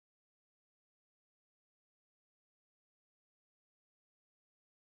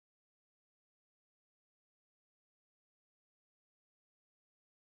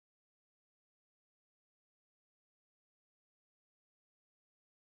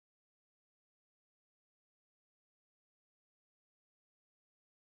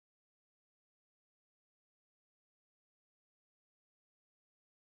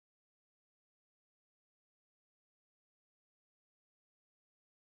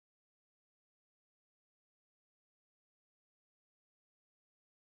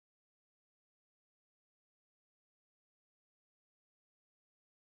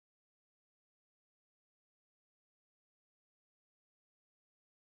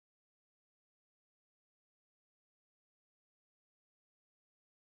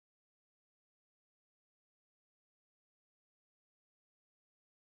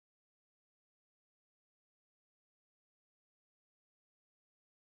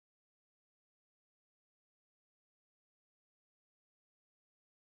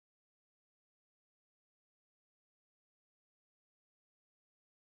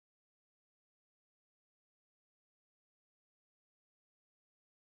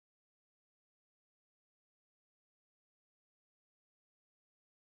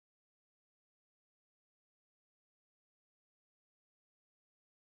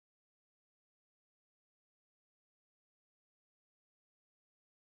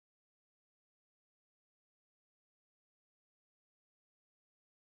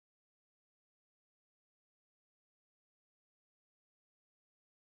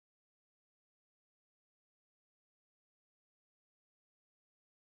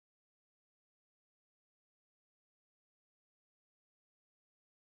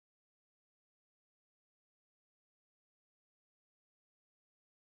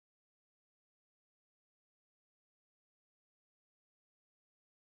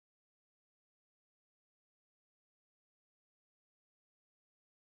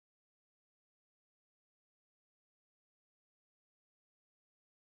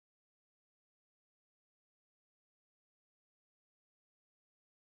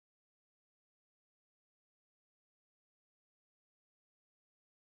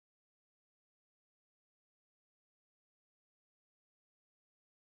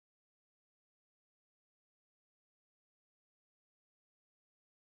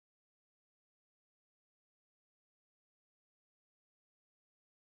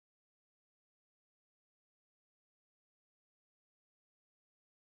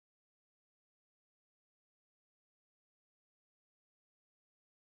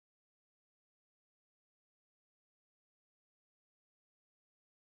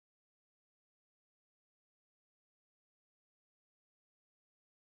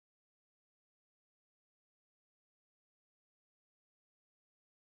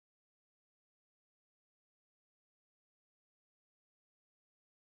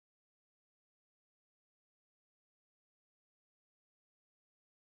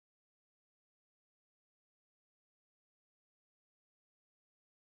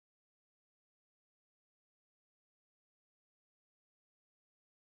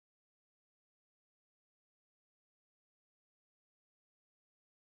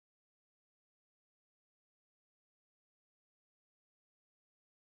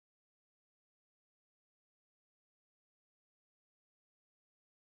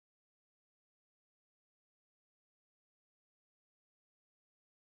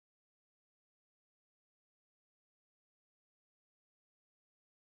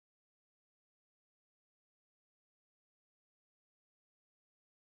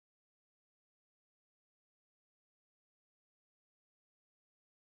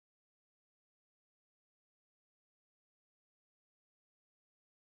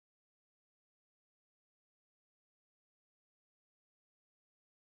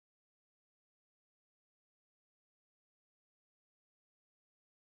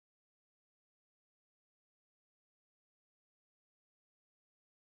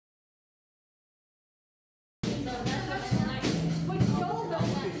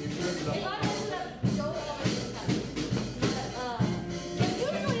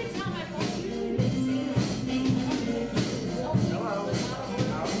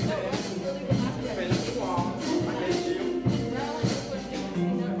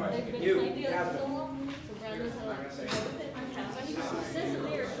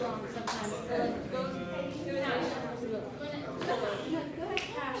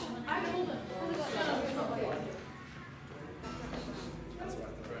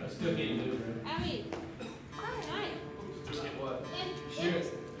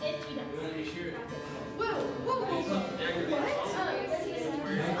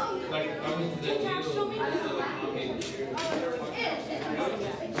Like, I went to that deal.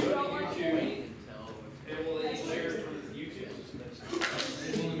 It will let you share it from YouTube.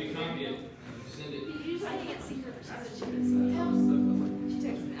 It won't let me copy it. Send it. I can't see her. She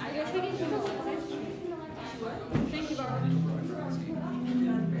texted me. I guess we can do Thank you, Barbara.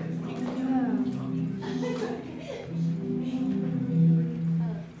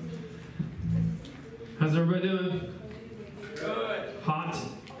 How's everybody doing? Good. Hot?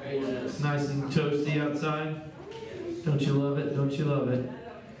 It's nice and toasty outside. Don't you love it? Don't you love it?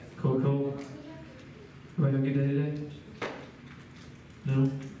 Cool, cool. Everybody have a good day today?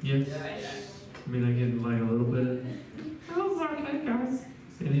 No? Yes? I mean, I get like a little bit. Oh, sorry, guys.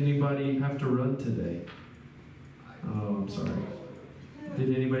 Did anybody have to run today? Oh, I'm sorry. Did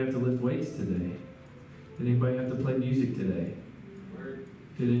anybody have to lift weights today? Did anybody have to play music today?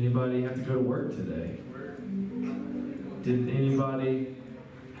 Did anybody have to go to work today? Did anybody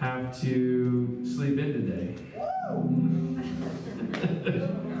have to sleep in today?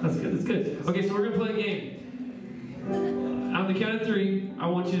 That's good, that's good. Okay, so we're going to play a game. On the count of 3, I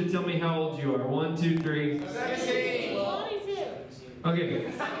want you to tell me how old you are. 1, 2, 3. 17.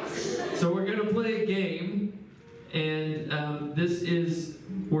 Okay, so we're going to play a game, and this is,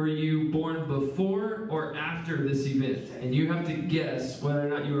 were you born before or after this event? And you have to guess whether or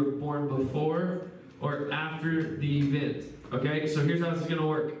not you were born before or after the event. Okay, so here's how this is going to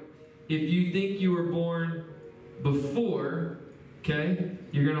work. If you think you were born before, okay,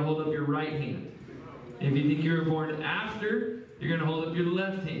 you're going to hold up your right hand. If you think you were born after, you're going to hold up your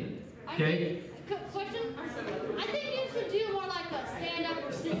left hand. Okay? Question? I think you should do more like a stand up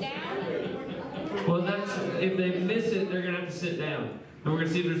or sit down. Well, that's, if they miss it, they're going to have to sit down. And we're going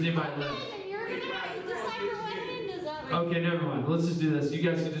to see if there's anybody left. Okay, then you're going to have to decipher what hand is up. Okay, never mind. Let's just do this. You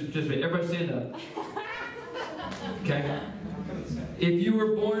guys can just participate. Everybody stand up. Okay? If you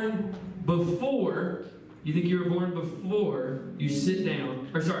were born before, you think you were born before, you sit down.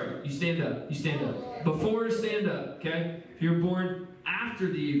 Or sorry, you stand up. You stand up. Before, stand up. Okay? If you were born after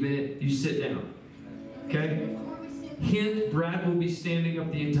the event, you sit down. Okay? Hint, Brad will be standing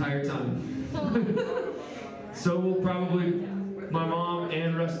up the entire time. So will probably my mom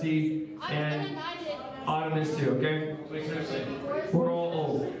and Rusty and Autumn is too, okay? We're all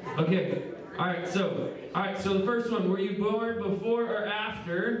old. Okay. Alright, so the first one, were you born before or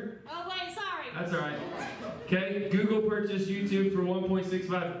after? Oh, wait, sorry. That's alright. Okay, Google purchased YouTube for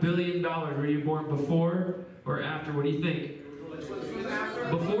 $1.65 billion. Were you born before or after? What do you think?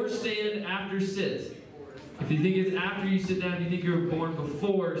 Before stand, after sit. If you think it's after you sit down, if you think you were born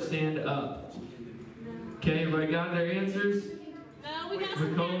before, stand up. Okay, everybody got their answers? No, we got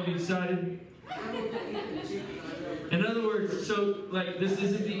Nicole, have you decided? In other words, so like this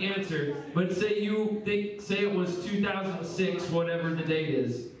isn't the answer, but say you think, say it was 2006, whatever the date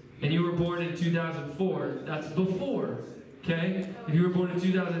is, and you were born in 2004, that's before. Okay? If you were born in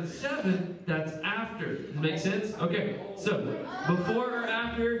 2007, that's after. Does that make sense? Okay, so before or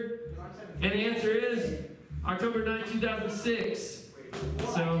after, and the answer is October 9, 2006.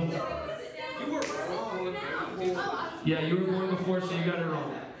 So, You were wrong. yeah, you were born before, so you got it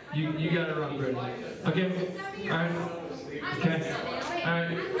wrong. You got it wrong, Brittany. Okay? Alright. Okay.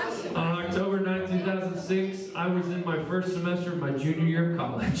 Alright. On October 9, 2006, I was in my first semester of my junior year of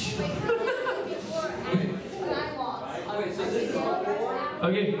college.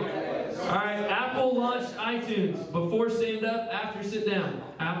 Okay. Alright, Apple launched iTunes. Before stand up, after sit down.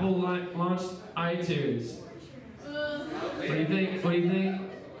 Apple launched iTunes. What do you think? What do you think?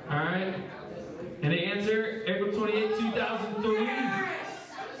 Alright. And the answer, April 28, 2003.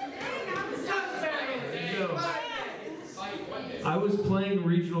 There you go. I was playing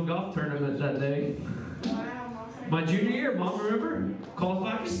regional golf tournament that day. My junior year, Mom, remember?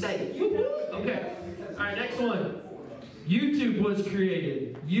 Qualified for state. Okay. Alright, next one. YouTube was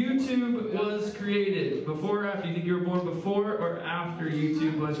created. YouTube was created. Before or after? You think you were born before or after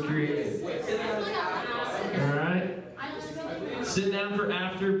YouTube was created? Alright. Sit down for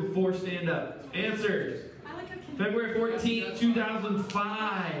after, before stand up. Answers. February 14th,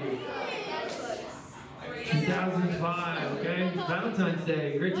 2005. 2005, okay? Valentine's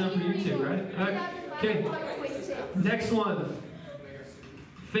Day. Great time for YouTube, right? Alright. Okay. Next one.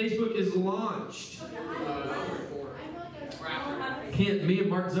 Facebook is launched. Can't, me and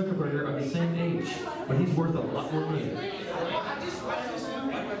Mark Zuckerberg are the same age, but he's worth a lot more money.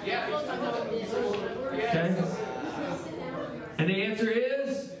 Okay? And the answer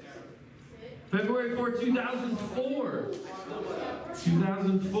is February 4, 2004.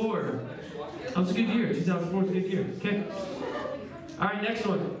 2004. That was a good year. 2004 was a good year. Okay? Alright, next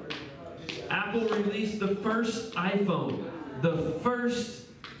one. Apple released the first iPhone. The first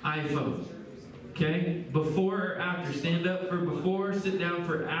iPhone. Okay? Before or after? Stand up for before, sit down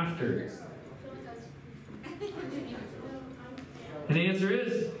for after. And the answer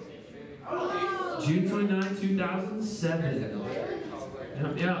is June 29, 2007.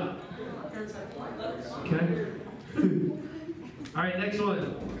 Yeah. Okay. All right, next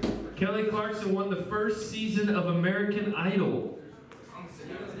one. Kelly Clarkson won the first season of American Idol.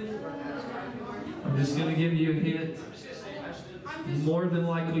 I'm just going to give you a hint. More than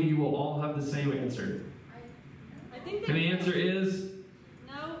likely, you will all have the same answer. And the answer is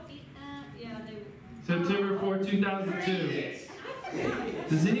September 4, 2002.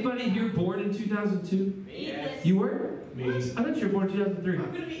 Is anybody here born in 2002? Yes. You were? Me. I thought you were born in 2003. I'm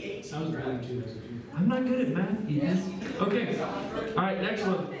going to be 8. I was born in 2002. I'm not good at math, Ethan. Okay. All right, next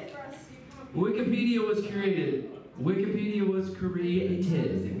one. Wikipedia was created. Wikipedia was created.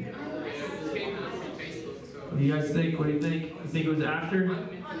 What do you guys think? What do you think? You think it was after?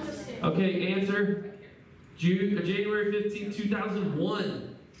 Okay, answer. January 15,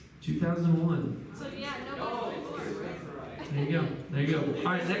 2001. 2001. So yeah, nobody before. There you go. There you go. All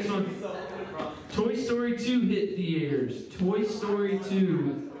right, next one. Toy Story 2 hit theaters. Toy Story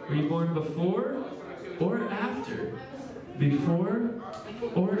 2. Were you born before or after? Before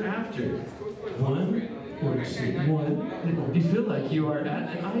or after? 1 or 2? 1. You feel like you are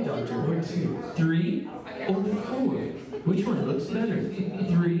at an eye doctor. Or 2. 3 or 4? Which one looks better?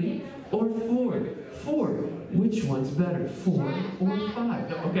 3 or 4? 4. Which one's better? 4 or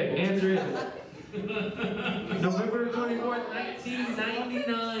 5? Okay, answer is November 24th,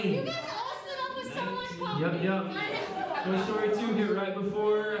 1999. You guys all stood up with so much confidence. Yep. Toy Story 2 hit right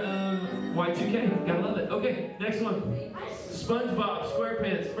before Y2K. Gotta love it. Okay, next one. SpongeBob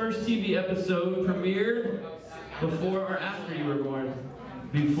SquarePants first TV episode premiered before or after you were born?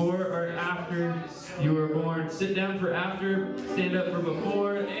 Before or after you were born? Sit down for after, stand up for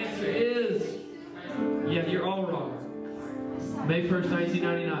before. The answer is, yeah, you're all wrong. May 1st,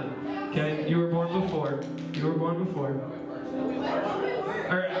 1999. Okay, you were born before. You were born before.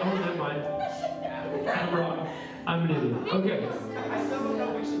 Alright, oh, never mind. I'm wrong. I'm an idiot. Okay.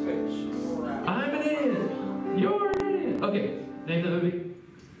 I'm an idiot. You're an idiot. Okay, name the movie.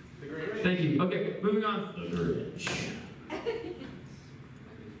 Thank you. Okay, moving on. The Grinch.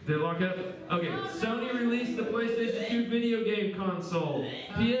 Did it lock up? Okay, Sony released the PlayStation 2 video game console.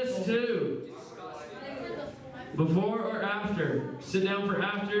 PS2. Before or after? Sit down for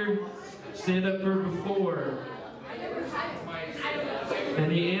after, stand up for before.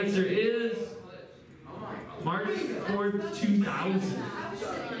 And the answer is March 4th, 2000.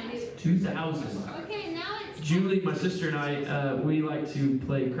 2000. Okay, now it's Julie, my sister, and I, we like to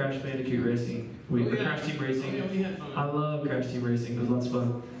play Crash Bandicoot Racing. Crash Team Racing. I love Crash Team Racing. It was lots of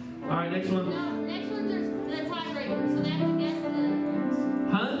fun. All right, next one. no, next one's the tiebreaker, so they have to guess the.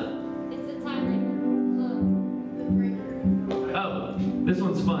 Huh? It's a tiebreaker. Look, Oh, this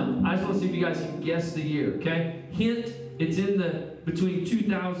one's fun. I just want to see if you guys can guess the year, okay? Hint, it's in the between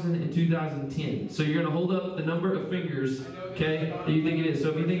 2000 and 2010. So you're going to hold up the number of fingers, okay, that you think it is. So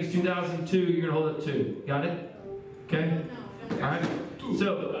if you think it's 2002, you're going to hold up 2. Got it? Okay? All right.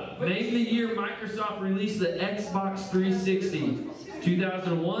 So, name the year Microsoft released the Xbox 360.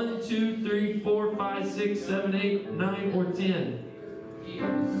 2001, 2, 3, 4, 5, 6, 7, 8, 9, or 10.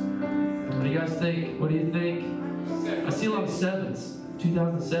 What do you guys think? What do you think? I see a lot of 7s.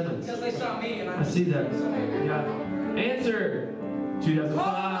 2007. Because they saw me and I see that. Yeah. Answer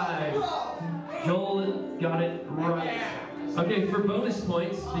 2005. Joel got it right. Okay, for bonus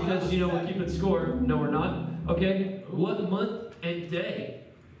points, because you know we're keeping score. No, we're not. Okay, what month and day?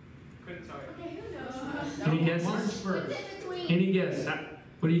 Couldn't tell you. okay, who knows? Any guesses? March What's 1st. in between? Any guess?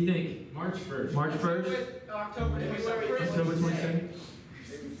 What do you think? March 1st. March 1st? October 22nd. October 22nd?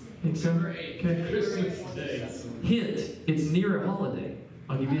 Think so? Okay. Christmas Day. Hint, it's near a holiday.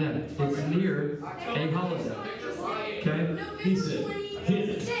 I'll give you that. It's near a holiday. Okay? He said,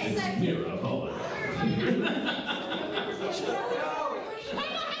 it's near a holiday.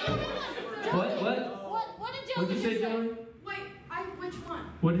 What? What did Joey What did you say, just Joey? Wait, which one?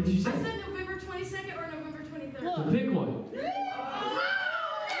 What did you say? I said November 22nd or November 23rd. Well, pick one.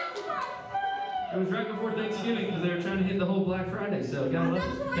 It was right before Thanksgiving because they were trying to hit the whole Black Friday, so gotta love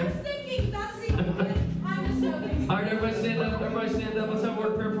That's it. what I was Okay? thinking. That's the I'm just joking. All right, everybody stand up. Everybody stand up. Let's have a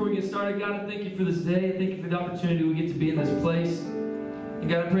word of prayer before we get started. God, I thank you for this day. I thank you for the opportunity we get to be in this place. And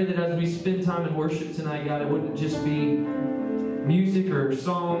God, I pray that as we spend time in worship tonight, God, it wouldn't just be music or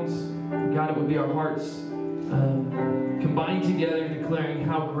songs. God, it would be our hearts combined together, declaring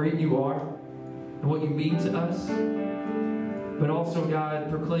how great you are and what you mean to us. But also, God,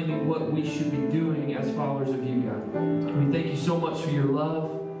 proclaiming what we should be doing as followers of you, God. We thank you so much for your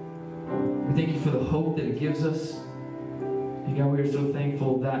love. We thank you for the hope that it gives us. And God, we are so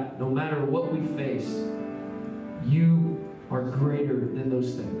thankful that no matter what we face, you are greater than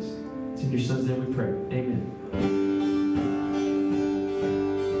those things. It's in your Son's name we pray. Amen.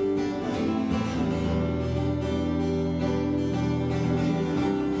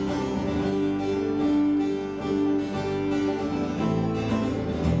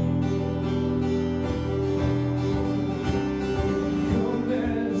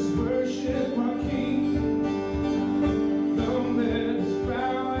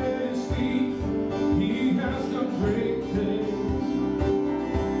 Great thing.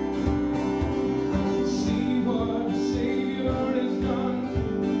 See what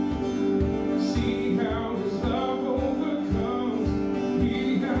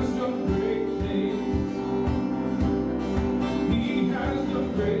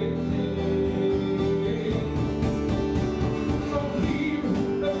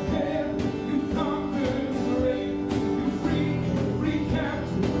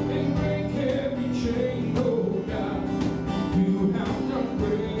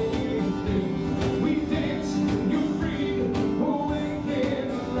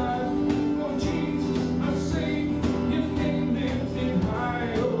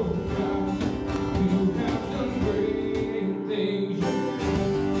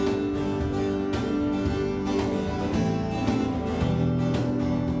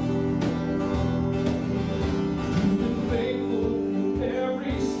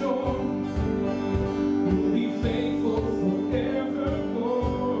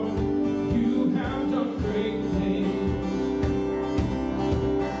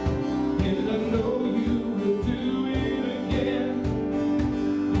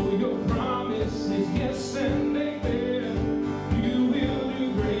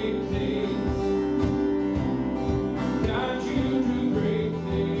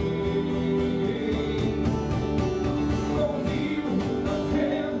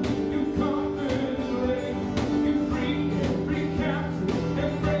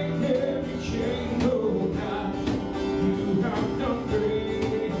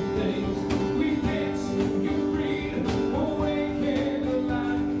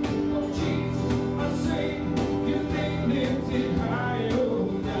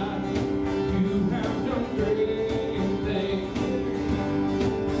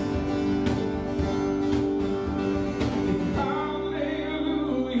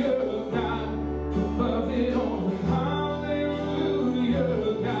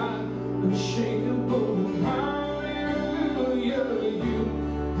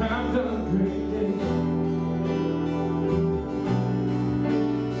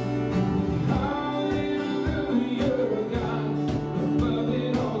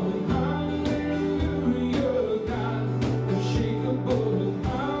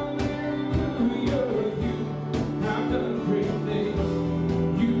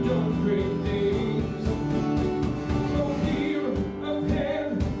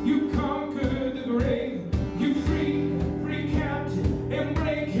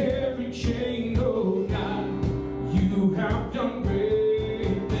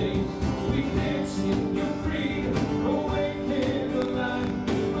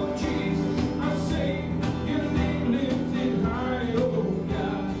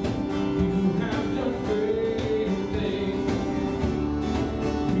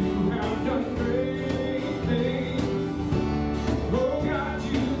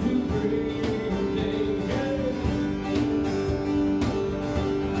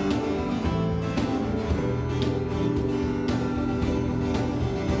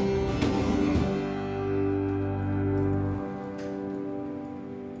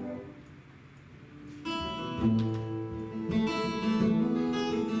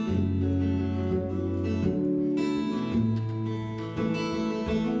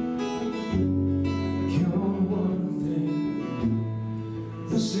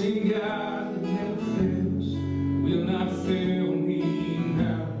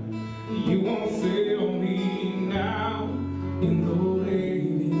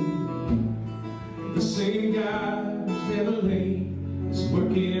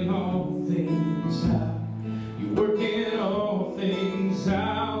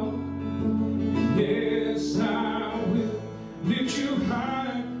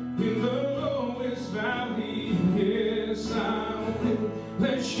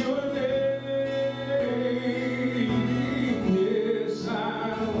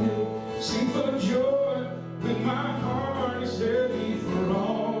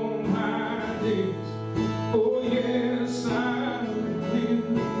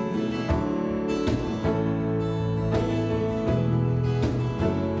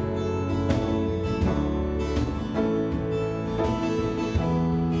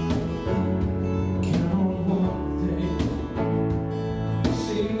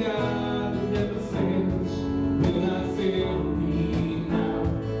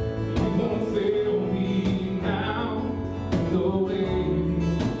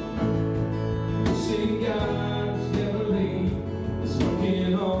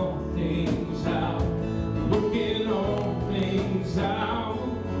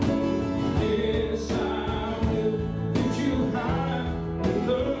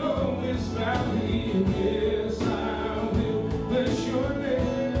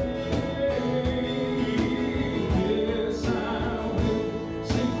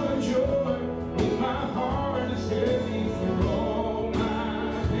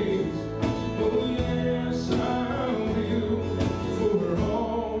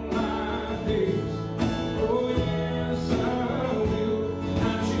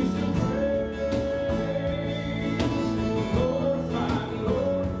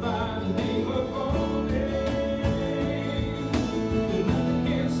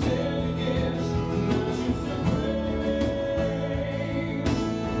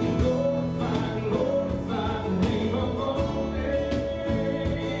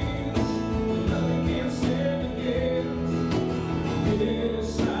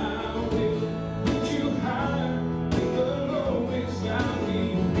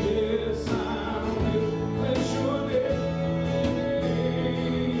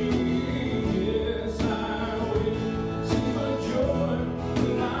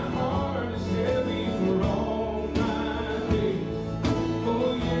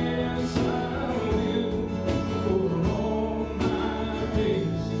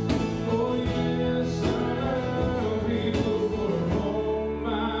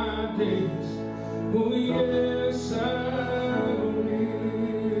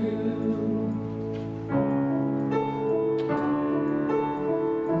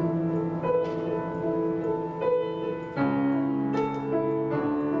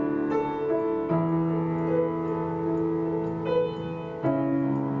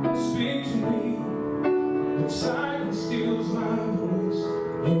silence steals my voice,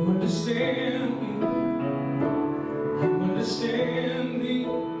 you understand me. You understand me.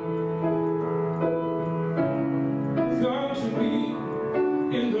 Come to me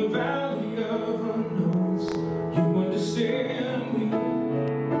in the valley of unknowns. You understand me.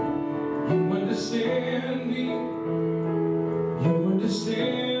 You understand me. You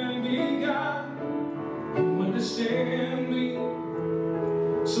understand me, God. You understand me.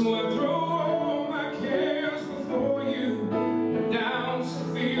 So I throw all my cares before you. Your doubts and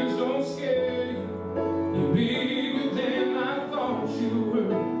fears don't scare you. You're bigger than I thought you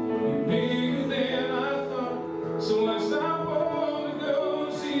were. You're bigger than I thought. So I stop all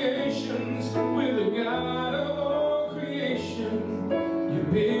negotiations with the God of all creation. You're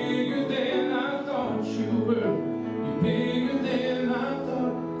bigger than I thought you were. You're bigger than I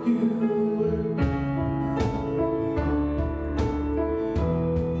thought you were.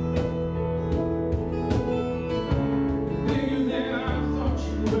 Bigger than I thought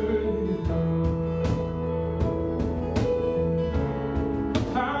you were.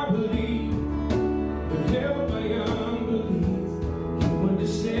 I believe, but held by unbelief. You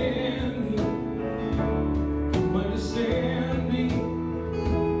understand me. You understand me.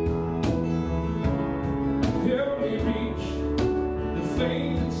 Help me reach the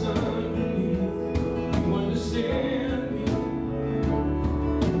faith that's underneath. You understand me.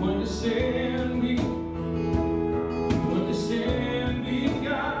 You understand me. You understand me,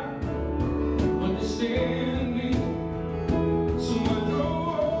 God. You understand me. So I throw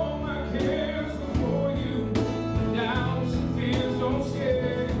all my cares before you. Doubts and fears don't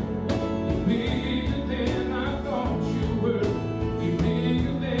scare you. You're bigger than I thought you were. You're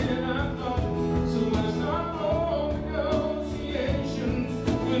bigger than I thought. So I stop all negotiations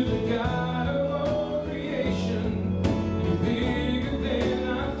with the God of all creation. You're bigger than I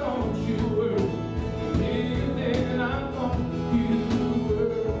thought you were. You're bigger than I thought you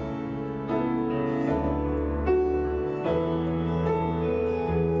were.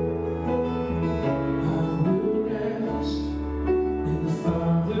 I will rest in the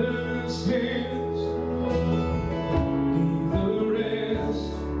Father's hands. Leave the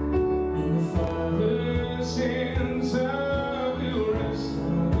rest in the Father's hands. I will rest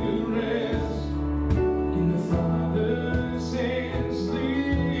in the Father's hands.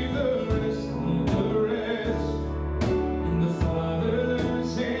 Leave the rest in the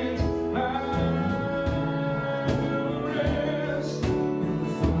Father's hands. I will rest in the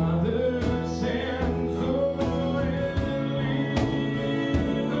Father's hands. Oh, and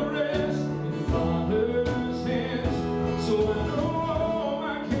leave the rest in the Father's hands. So I throw all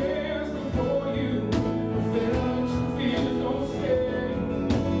my cares before you. Doubts and fears don't scare you.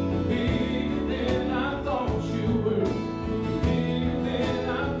 You're bigger than I thought you were. You're bigger than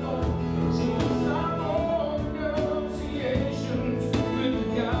I thought. So I stop all negotiations with the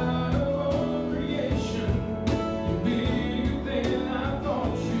God of all creation. You're bigger than I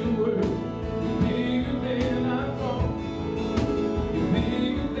thought you were. You're bigger than I thought. You're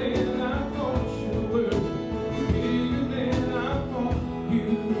bigger than I thought you were. You're bigger than I thought you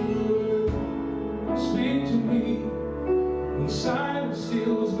were. Speak to me when silence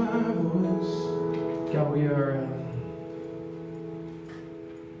steals my voice. God, we are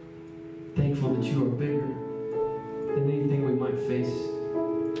thankful that you are bigger than anything we might face.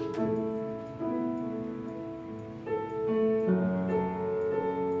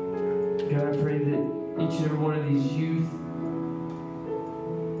 God, I pray that each and every one of these youth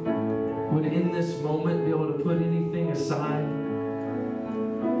would in this moment be able to put anything aside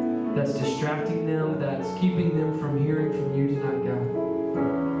that's distracting them, that's keeping them from hearing from you tonight, God.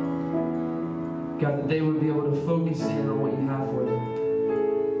 God, that they would be able to focus in on what you have for them.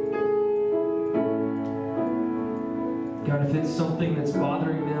 God, if it's something that's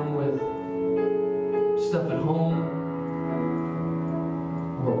bothering them with stuff at home,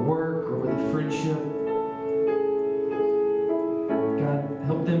 or at work, or with a friendship, God,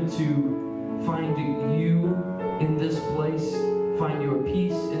 help them to find you in this place, find your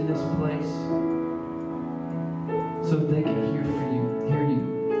peace in this place, so that they can hear you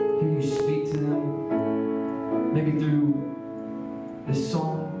speak to them, maybe through this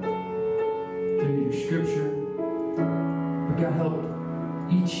song, through your scripture. But God, help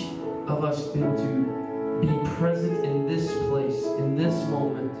each of us be able to be present in this place, in this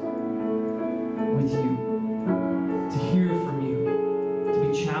moment, with you, to hear from you, to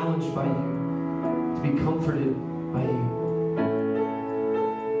be challenged by you, to be comforted by you.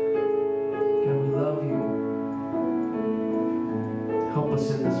 God, we love you. Help us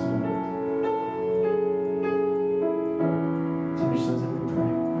in this moment. It's in your son's name we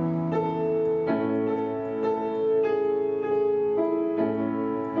pray.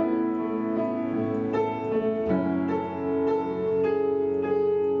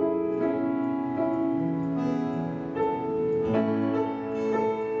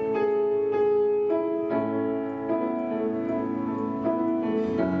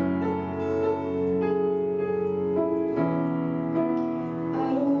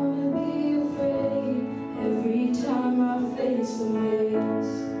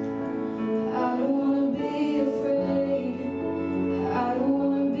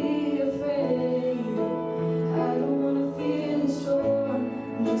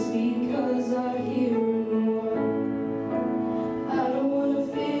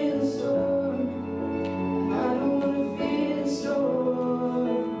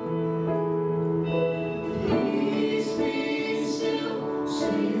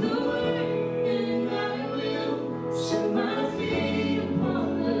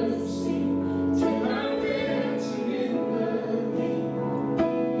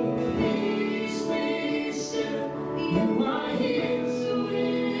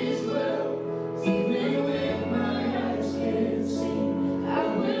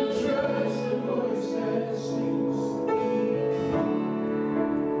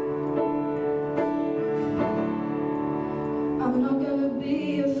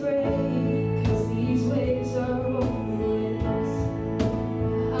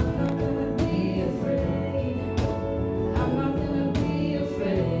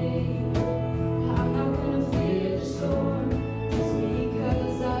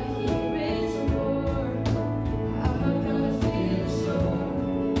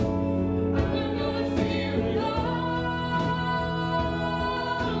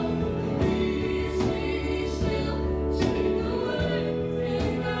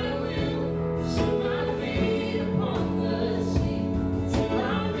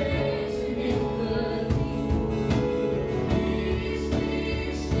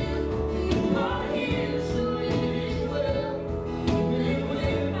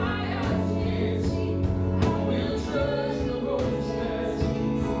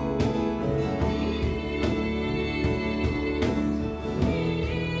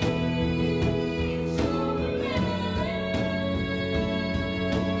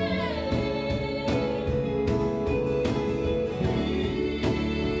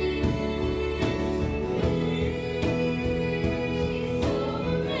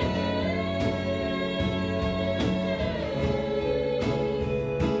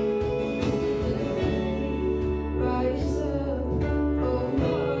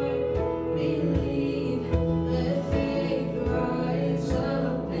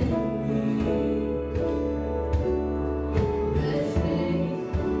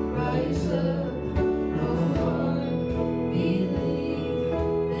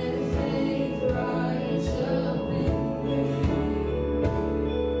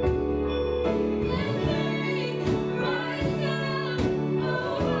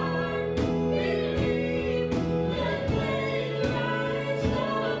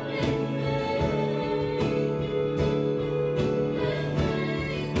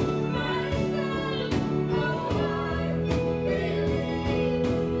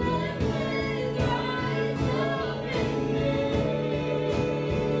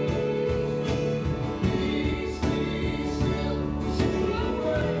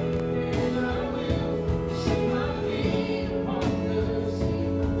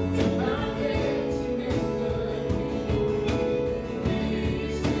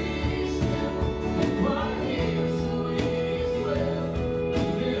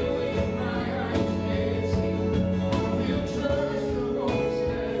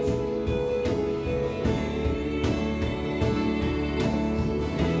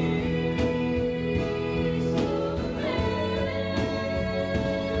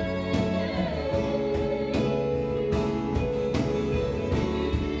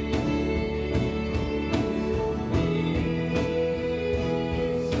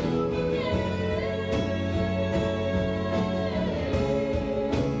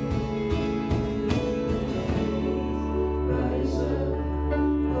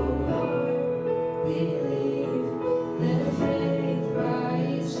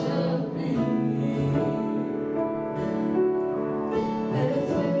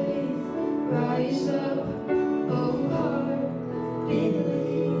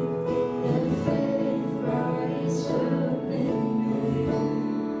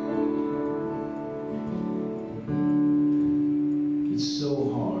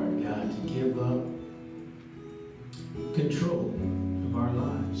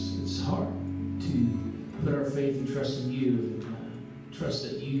 trust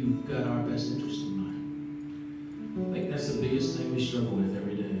that you got our best interest in mind. I think that's the biggest thing we struggle with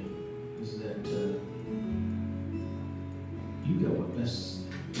every day, is that you got what best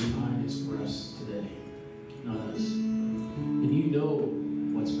in mind is for us today, not us. And you know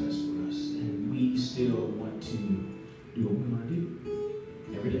what's best for us, and we still want to do what we want to do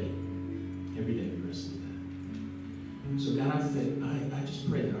every day. Every day we wrestle with that. So God, I just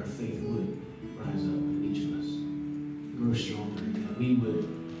pray that our faith would rise up in each of us, grow stronger, and we would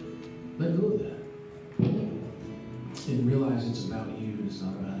let go of that and realize it's about you and it's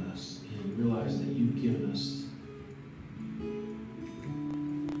not about us, and realize that you've given us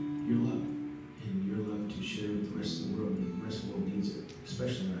your love and your love to share with the rest of the world, and the rest of the world needs it,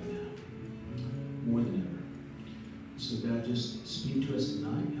 especially right now, more than ever. So God, just speak to us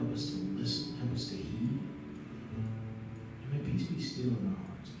tonight, help us to listen, help us to heed, and may peace be still in our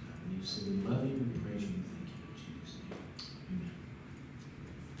hearts, God. And you say we love you, we praise you, and thank you in Jesus' name. Amen.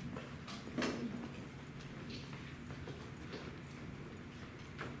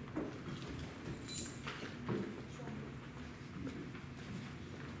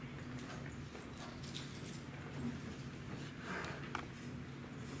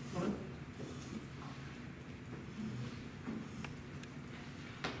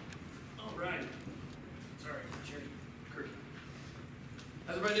 All right. Sorry, chair's creaky.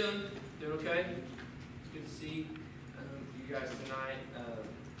 How's everybody doing? Doing okay? It's good to see you guys tonight.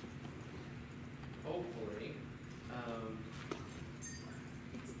 Hopefully,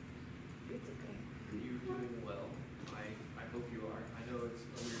 you're doing well. I hope you are. I know it's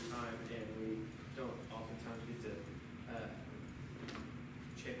a weird time, and we don't oftentimes get to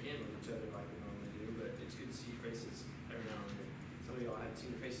check in with each other like we normally do, but it's good to see your faces every now and then. Some of y'all haven't seen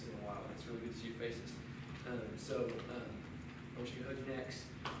your faces in a while. It's really good to see your faces. I wish you could hug your necks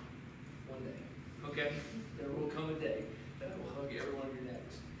one day. Okay? There will come a day that I will hug every one of your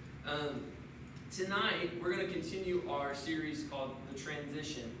necks. Tonight, we're going to continue our series called The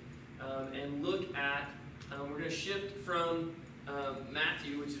Transition and look at, we're going to shift from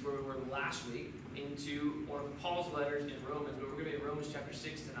Matthew, which is where we were last week, into one of Paul's letters in Romans, but we're going to be in Romans chapter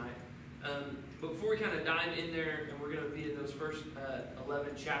 6 tonight. But before we kind of dive in there, and we're going to be in those first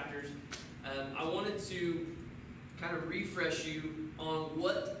 11 chapters, I wanted to kind of refresh you on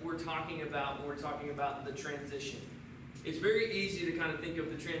what we're talking about when we're talking about the transition. It's very easy to kind of think of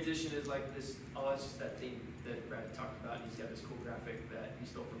the transition as like this, oh, that's just that thing that Brad talked about. He's got this cool graphic that he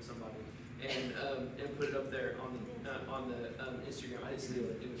stole from somebody and put it up there on the Instagram. I didn't steal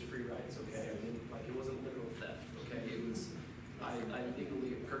it. It was free rights, okay? I mean, like, it wasn't literal theft, okay? It was, I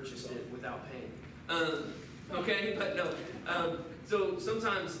legally purchased it without paying. Okay, but no. So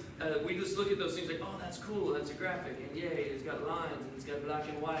sometimes we just look at those things like, oh, that's cool, that's a graphic, and yay, it's got lines, and it's got black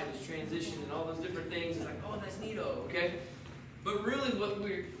and white, it's transition, and all those different things. It's like, oh, that's neato, okay? But really what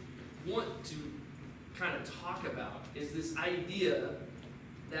we want to kind of talk about is this idea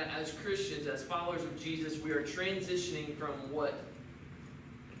that as Christians, as followers of Jesus, we are transitioning from what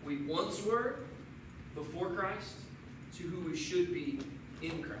we once were before Christ to who we should be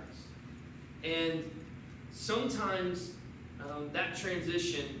in Christ. And sometimes that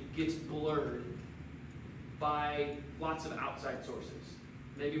transition gets blurred by lots of outside sources.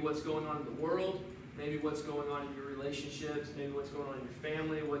 Maybe what's going on in the world, maybe what's going on in your relationships, maybe what's going on in your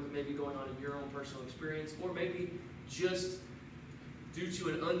family, what may be going on in your own personal experience, or maybe just due to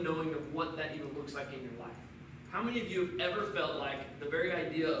an unknowing of what that even looks like in your life. How many of you have ever felt like the very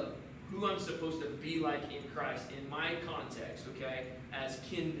idea of who I'm supposed to be like in Christ, in my context, okay, as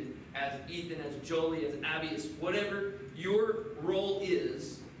Kindon, as Ethan, as Jolie, as Abby, as whatever your role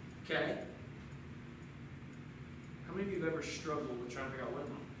is, okay? How many of you have ever struggled with trying to figure out what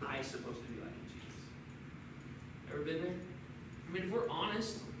am I supposed to be like in Jesus? Ever been there? I mean, if we're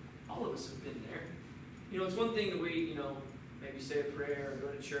honest, all of us have been there. You know, it's one thing that we, maybe say a prayer or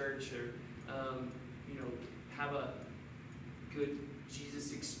go to church or, have a good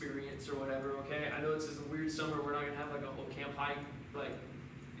Jesus experience or whatever, okay? I know this is a weird summer. We're not going to have like a whole camp hike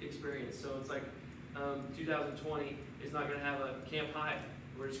experience. So it's like 2020 is not going to have a camp hike.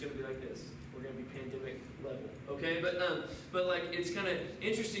 We're just going to be like this. We're going to be pandemic level, okay? But like, it's kind of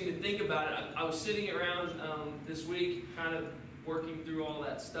interesting to think about it. I was sitting around this week kind of working through all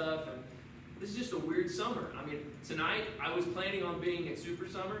that stuff, and this is just a weird summer. I mean, tonight I was planning on being at Super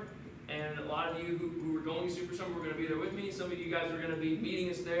Summer, and a lot of you who were going to Super Summer were going to be there with me. Some of you guys are going to be meeting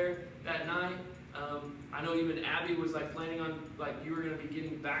us there that night. I know even Abby was like planning on, like, you were going to be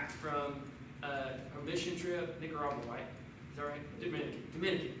getting back from a mission trip, Nicaragua, right? Is that right?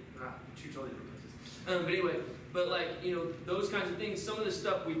 Dominican. Two totally different places. But anyway, those kinds of things, some of the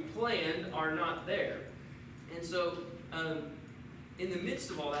stuff we planned are not there. And so, in the midst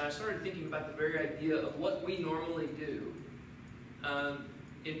of all that, I started thinking about the very idea of what we normally do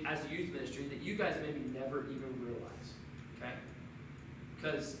as a youth ministry that you guys maybe never even realize, okay?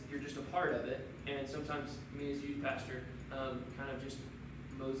 Because you're just a part of it, and sometimes me as a youth pastor kind of just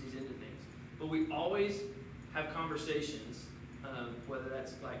moseys into things. But we always have conversations, whether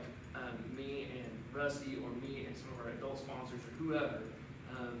that's like me and Rusty or me and some of our adult sponsors or whoever,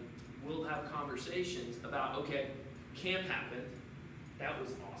 we'll have conversations about, okay, camp happened, that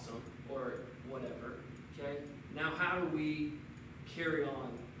was awesome, or whatever, okay? Now how do we carry on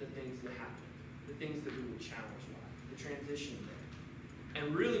the things that happened, the things that we were challenged by, the transition there?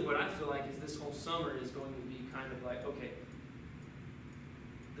 And really what I feel like is this whole summer is going to be kind of like, okay,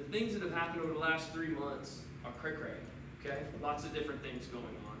 the things that have happened over the last 3 months are cray-cray, okay? Lots of different things going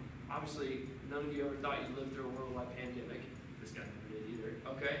on. Obviously, none of you ever thought you'd live through a worldwide pandemic. This guy never did either,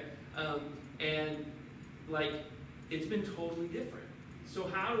 okay? And like, it's been totally different. So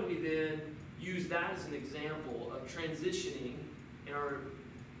how do we then use that as an example of transitioning in our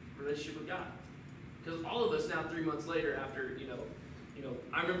relationship with God? Because all of us now, 3 months later, after,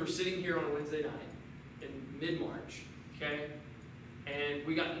 I remember sitting here on a Wednesday night in mid-March, okay? And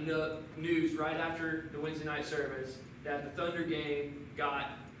we got news right after the Wednesday night service that the Thunder game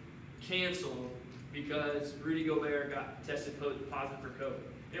got canceled because Rudy Gobert got tested positive for COVID.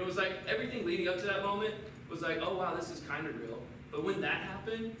 And it was like everything leading up to that moment was like, oh wow, this is kind of real. But when that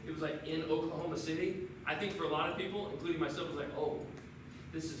happened, it was like in Oklahoma City. I think for a lot of people, including myself, was like, oh,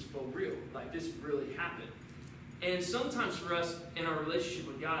 this is for real. Like this really happened. And sometimes for us in our relationship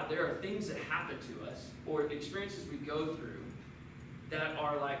with God, there are things that happen to us or experiences we go through that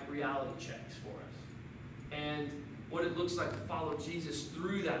are like reality checks for us. And what it looks like to follow Jesus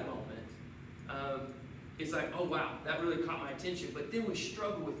through that moment, it's like, oh wow, that really caught my attention. But then we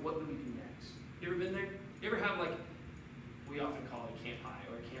struggle with what do we do next. You ever been there? You ever have like, we often call it a camp high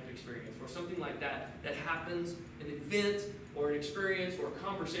or a camp experience or something like that happens, an event or an experience or a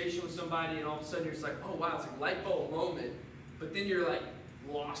conversation with somebody, and all of a sudden you're just like, oh wow, it's a light bulb moment. But then you're like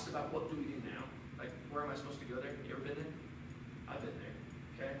lost about what do we do now? Like, where am I supposed to go there? You ever been there? I've been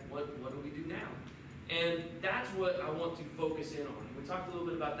there. Okay, what do we do now? And that's what I want to focus in on. We talked a little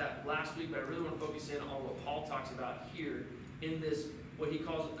bit about that last week, but I really want to focus in on what Paul talks about here in this, what he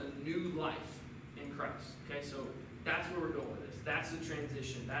calls a new life in Christ. Okay, so that's where we're going with this. That's the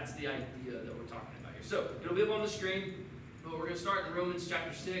transition. That's the idea that we're talking about here. So it'll be up on the screen, but we're going to start in Romans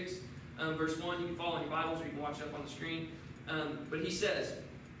chapter 6, verse 1. You can follow in your Bibles or you can watch it up on the screen. But he says,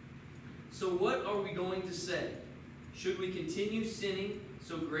 so what are we going to say? Should we continue sinning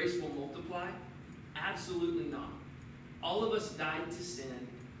so grace will multiply? Absolutely not. All of us died to sin.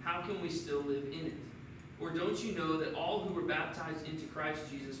 How can we still live in it? Or don't you know that all who were baptized into Christ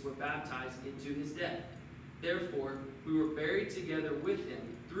Jesus were baptized into his death? Therefore, we were buried together with him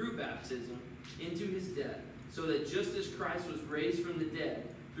through baptism into his death, so that just as Christ was raised from the dead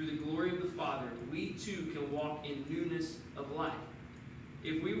through the glory of the Father, we too can walk in newness of life.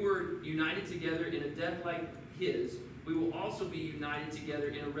 If we were united together in a death like his, we will also be united together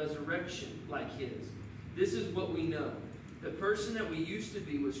in a resurrection like his. This is what we know. The person that we used to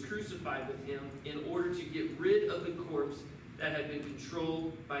be was crucified with him in order to get rid of the corpse that had been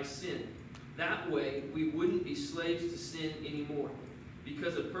controlled by sin. That way, we wouldn't be slaves to sin anymore,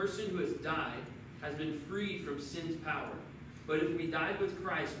 because a person who has died has been freed from sin's power. But if we died with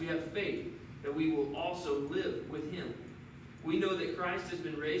Christ, we have faith that we will also live with him. We know that Christ has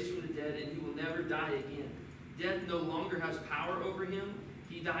been raised from the dead and he will never die again. Death no longer has power over him.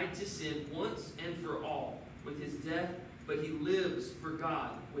 He died to sin once and for all with his death, but he lives for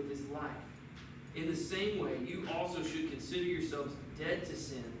God with his life. In the same way, you also should consider yourselves dead to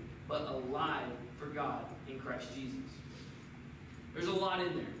sin, but alive for God in Christ Jesus. There's a lot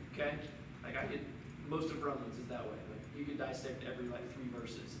in there, okay? Like most of Romans is that way. Like you could dissect every 3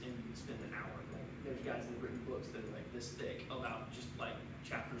 verses and you could spend an hour. Like there's guys that have written books that are this thick about just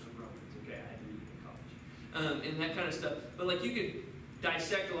chapters of Romans. Okay, I had to read it in college, and that kind of stuff. But you could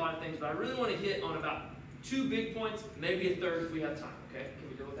dissect a lot of things. But I really want to hit on about 2 big points, maybe a third if we have time. Okay, can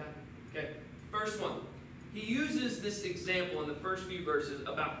we go with that? Okay, first one. He uses this example in the first few verses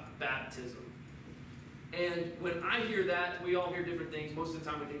about baptism. And when I hear that, we all hear different things. Most of the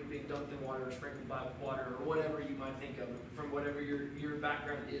time we think of being dunked in water or sprinkled by water or whatever you might think of from whatever your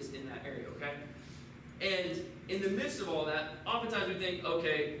background is in that area, okay? And in the midst of all that, oftentimes we think,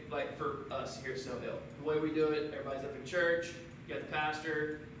 okay, for us here at Snow Hill, the way we do it, everybody's up in church, you got the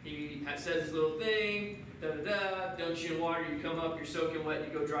pastor, he says his little thing, da-da-da, dunk you in water, you come up, you're soaking wet,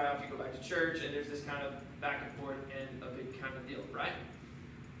 you go dry off, you go back to church, and there's this kind of back and forth and a big kind of deal, right?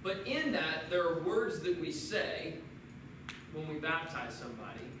 But in that, there are words that we say when we baptize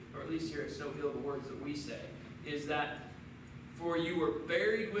somebody, or at least here at Snow Hill, the words that we say, is that for you were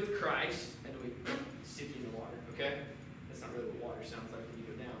buried with Christ, and we stick you in the water, okay? That's not really what water sounds like when you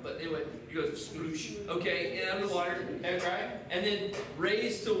go down. But anyway, you go sploosh, okay, and out of the water, and, right? And then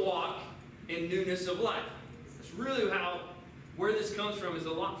raised to walk in newness of life. That's really where this comes from is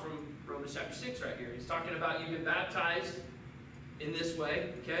a lot from Romans chapter 6 right here. He's talking about you've been baptized in this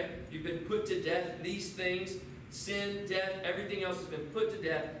way, okay? You've been put to death. These things, sin, death, everything else has been put to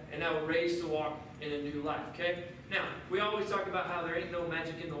death, and now we're raised to walk in a new life, okay? Now, we always talk about how there ain't no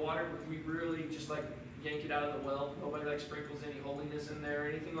magic in the water. We really just like yank it out of the well. Nobody like sprinkles any holiness in there or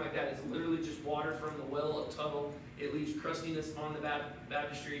anything like that. It's literally just water from the well of Tuttle. It leaves crustiness on the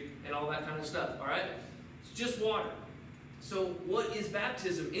baptistry and all that kind of stuff, all right? It's just water. So what is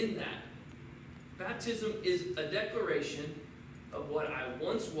baptism in that? Baptism is a declaration of what I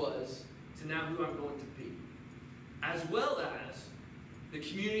once was to now who I'm going to be, as well as the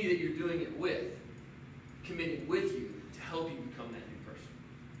community that you're doing it with, committing with you to help you become that new person.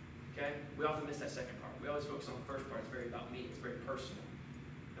 Okay? We often miss that second part. We always focus on the first part. It's very about me. It's very personal.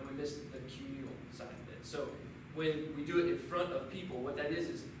 And we miss the communal side of it. So when we do it in front of people, what that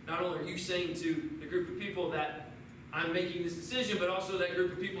is not only are you saying to the group of people that I'm making this decision, but also that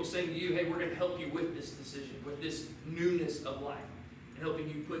group of people saying to you, hey, we're going to help you with this decision, with this newness of life, and helping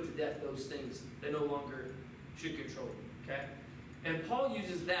you put to death those things that no longer should control you. Okay? And Paul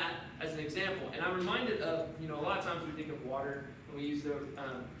uses that as an example. And I'm reminded of, a lot of times we think of water, and we use the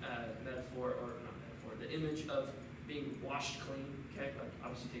the image of being washed clean. Okay? Like,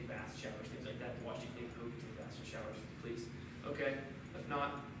 obviously take baths, showers, things like that to wash you clean. Hope take baths and showers, please. Okay? If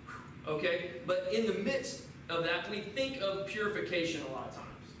not, okay? But in the midst of that, we think of purification a lot of times.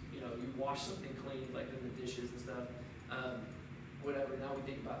 You wash something clean, like in the dishes and stuff. Whatever. Now we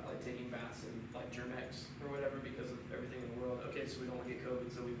think about like taking baths in like Germex or whatever because of everything in the world. Okay, so we don't want to get COVID,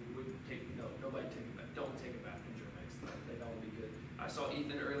 so we take nobody take a bath. Don't take a bath in Germex. They'd all be good. I saw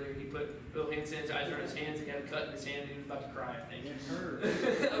Ethan earlier. He put little hand sanitizer on his hands. He had a cut in his hand, and he was about to cry. I think. It hurt.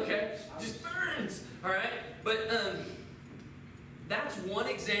 Okay, just burns. All right, but that's one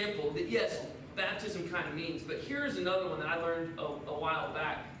example that yes, baptism kind of means. But here's another one that I learned a while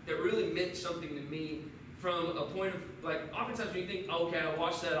back that really meant something to me. From a point of, like, oftentimes when you think, okay, I'll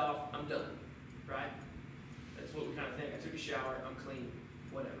wash that off, I'm done, right? That's what we kind of think. I took a shower, I'm clean,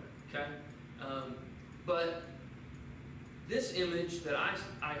 whatever, okay? But this image that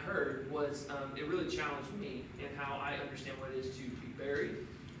I heard was, it really challenged me in how I understand what it is to be buried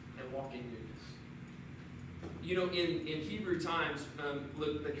and walk in newness. In Hebrew times,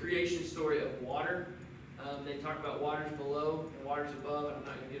 look, the creation story of water, they talk about waters below and waters above, and I'm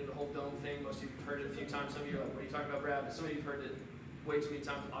not going to get into the whole dome thing. Most of you have heard it a few times. Some of you are like, what are you talking about, Brad? But some of you have heard it way too many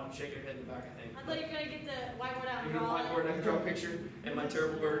times. I'm shaking your head in the back, I think. I thought you were going to get the whiteboard out and draw draw whiteboard, I can draw a picture and my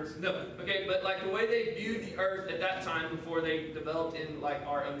terrible birds. No, okay, but like the way they viewed the earth at that time before they developed in like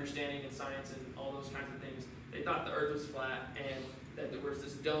our understanding and science and all those kinds of things, they thought the earth was flat and that there was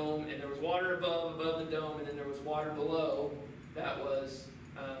this dome and there was water above the dome, and then there was water below that was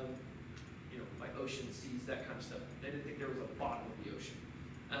like ocean, seas, that kind of stuff. They didn't think there was a bottom of the ocean.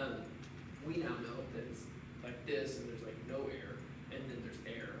 We now know that it's like this, and there's like no air, and then there's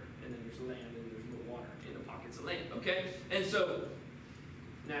air, and then there's land, and there's more water in the pockets of land, okay? And so,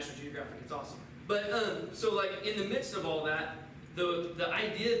 National Geographic, it's awesome. But, so like in the midst of all that, the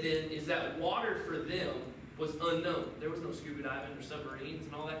idea then is that water for them was unknown. There was no scuba diving or submarines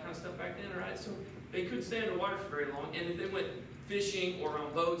and all that kind of stuff back then, right? So they couldn't stay underwater for very long, and if they went fishing or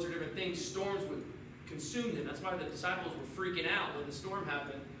on boats or different things, storms would consume them. That's why the disciples were freaking out when the storm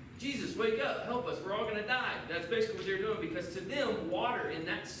happened. Jesus, wake up, help us, we're all going to die. That's basically what they were doing, because to them, water in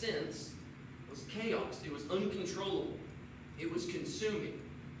that sense was chaos. It was uncontrollable. It was consuming.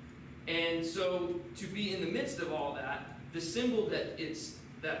 And so to be in the midst of all that, the symbol that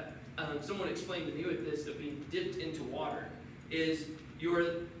someone explained to me with this, of being dipped into water, is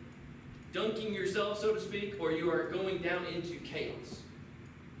you're dunking yourself, so to speak, or you are going down into chaos.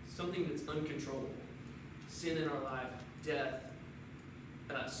 Something that's uncontrollable. Sin in our life, death,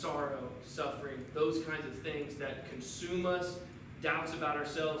 sorrow, suffering, those kinds of things that consume us, doubts about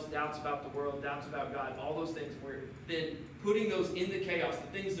ourselves, doubts about the world, doubts about God, all those things. We're then putting those into chaos,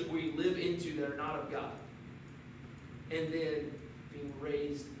 the things that we live into that are not of God. And then being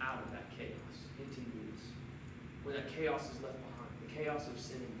raised out of that chaos into newness. When that chaos is left behind, the chaos of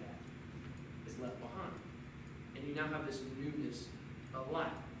sin and death is left behind. And you now have this newness of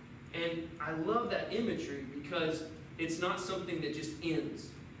life. And I love that imagery because it's not something that just ends.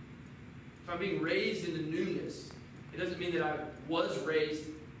 If I'm being raised into newness, it doesn't mean that I was raised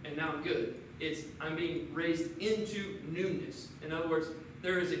and now I'm good. It's I'm being raised into newness. In other words,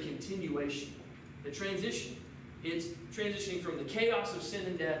 there is a continuation, a transition. It's transitioning from the chaos of sin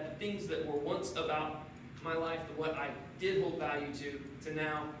and death, the things that were once about my life, what I did hold value to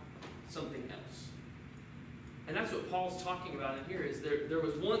now something else. And that's what Paul's talking about in here, is there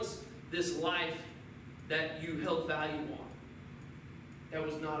was once this life that you held value on that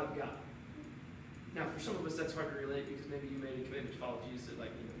was not of God. Now, for some of us, that's hard to relate because maybe you made a commitment to follow Jesus at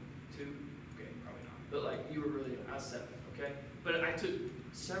 2. Okay, probably not. But you were really young. I was 7, okay? But I took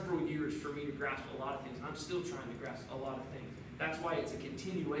several years for me to grasp a lot of things. I'm still trying to grasp a lot of things. That's why it's a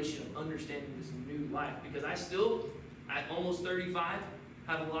continuation of understanding this new life. Because I still, at almost 35,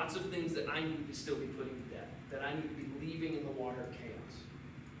 have lots of things that I need to still be putting to death. That I need to be leaving in the water of chaos.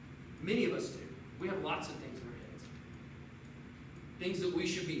 Many of us do. We have lots of things in our heads. Things that we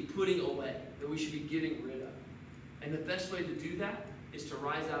should be putting away, that we should be getting rid of. And the best way to do that is to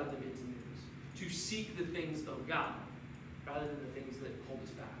rise out of them into newness. To seek the things of God rather than the things that hold us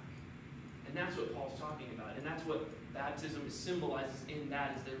back. And that's what Paul's talking about. And that's what baptism symbolizes in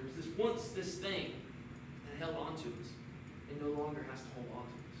that, is there was this thing that held on to us. It no longer has to hold on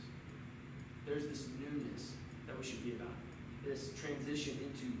to us. There's this newness that we should be about. This transition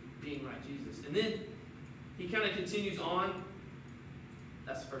into being like Jesus. And then he kind of continues on.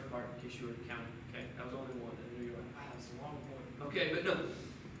 That's the first part, in case you were counting. Okay, that was only one. I knew you were like, wow, that's a long one. Okay, but no.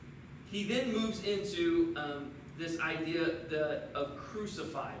 He then moves into this idea of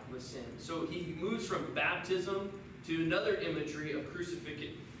crucified with sin. So he moves from baptism to another imagery of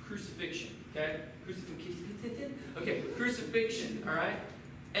crucifixion. Okay, crucifixion. Okay, crucifixion. All right,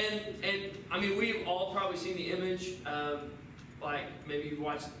 and I mean, we've all probably seen the image. Maybe you've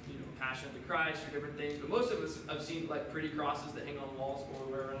watched Passion of the Christ or different things, but most of us have seen pretty crosses that hang on walls or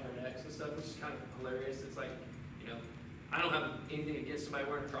we wear around our necks and stuff, which is kind of hilarious. It's I don't have anything against somebody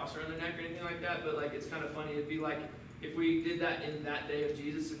wearing a cross around their neck or anything like that, but it's kind of funny. It'd be like if we did that in that day of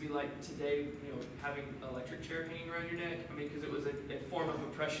Jesus, it'd be like today, having an electric chair hanging around your neck. I mean, because it was a form of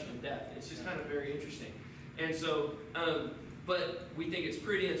oppression and death. It's just kind of very interesting. And so, but we think it's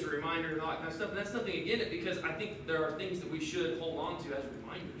pretty, it's a reminder and all that kind of stuff. And that's nothing against it, because I think there are things that we should hold on to as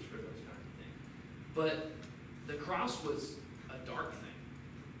reminders for those kinds of things. But the cross was a dark thing.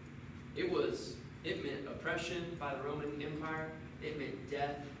 It meant oppression by the Roman Empire. It meant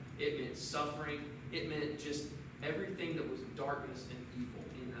death. It meant suffering. It meant just everything that was darkness and evil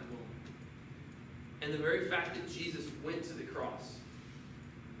in that moment. And the very fact that Jesus went to the cross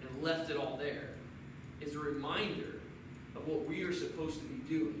and left it all there is a reminder of what we are supposed to be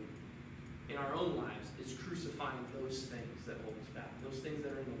doing in our own lives, is crucifying those things that hold us back, those things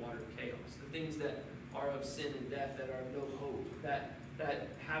that are in the water of chaos, the things that are of sin and death, that are of no hope, that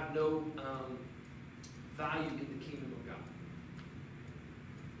have no value in the kingdom of God.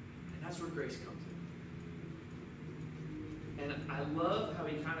 And that's where grace comes in. And I love how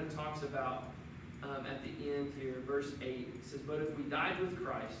he kind of talks about, at the end here, verse 8, it says, "But if we died with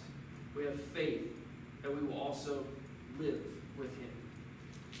Christ, we have faith that we will also live with him."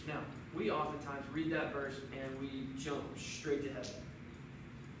 Now, we oftentimes read that verse and we jump straight to heaven.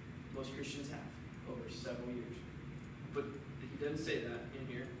 Most Christians have, over several years. But he doesn't say that in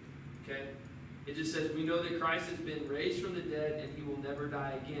here, okay? It just says, we know that Christ has been raised from the dead and he will never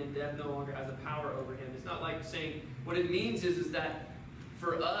die again. Death no longer has a power over him. It's not like saying, what it means is that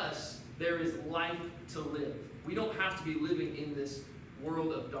for us, there is life to live. We don't have to be living in this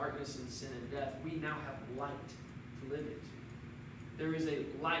world of darkness and sin and death. We now have light to live into. There is a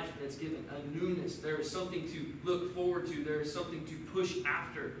life that's given, a newness. There is something to look forward to. There is something to push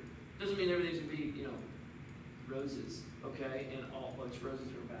after. Doesn't mean everything's going to be, roses, okay? And roses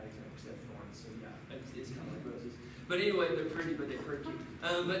are a bad example because they have thorns, so yeah, it's kind of like roses. But anyway, they're pretty, but they hurt you.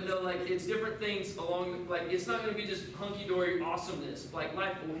 But no, it's different things along, it's not going to be just hunky-dory awesomeness. Life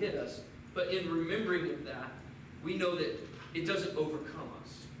will hit us. But in remembering of that, we know that it doesn't overcome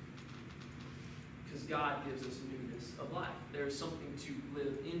us. Because God gives us newness of life. There is something to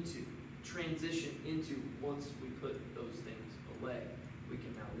live into, transition into. Once we put those things away, we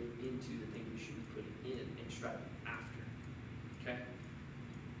can now live into the things we should be putting in and striving after. Okay?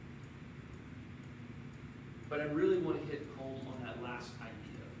 But I really want to hit home on that last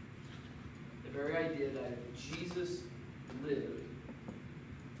idea. The very idea that if Jesus lived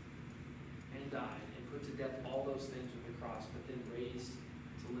and died and put to death all those things with the cross, but then raised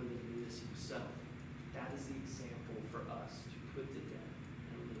to live in newness himself, that is the example for us to put to death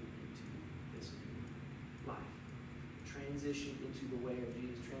and live into this new life. Transition into the way of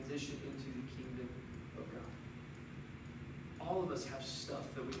Jesus. Transition into the kingdom of God. All of us have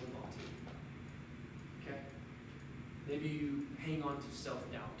stuff that we hold on to. Okay? Maybe you hang on to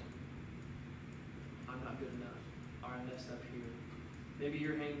self-doubt. I'm not good enough, or I messed up here. Maybe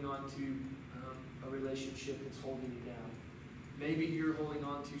you're hanging on to a relationship that's holding you down. Maybe you're holding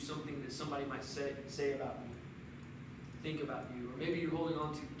on to something that somebody might say about you, think about you. Or maybe you're holding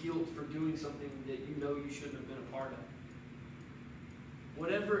on to guilt for doing something that you know you shouldn't have been a part of.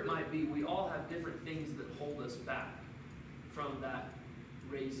 Whatever it might be, we all have different things that hold us back from that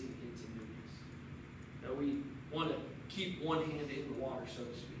raising into newness. That we want to keep one hand in the water, so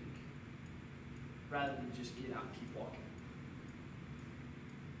to speak, rather than just get out and keep walking.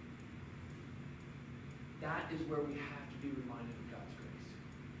 That is where we have to be reminded of God's grace.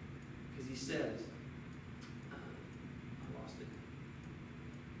 Because he says, I lost it.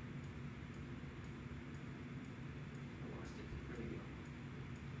 There we go.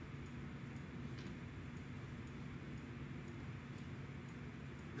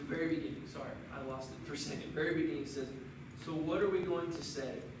 The very beginning, sorry, I lost it for a second. Very beginning says, so what are we going to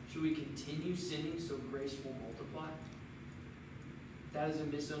say? Should we continue sinning so grace will multiply? That is a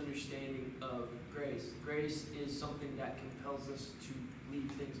misunderstanding of grace. Grace is something that compels us to leave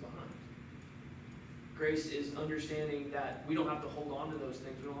things behind. Grace is understanding that we don't have to hold on to those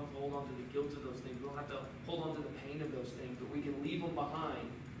things. We don't have to hold on to the guilt of those things. We don't have to hold on to the pain of those things, but we can leave them behind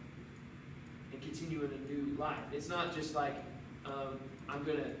and continue in a new life. It's not just like, I'm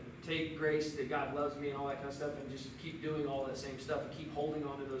going to take grace that God loves me and all that kind of stuff and just keep doing all that same stuff and keep holding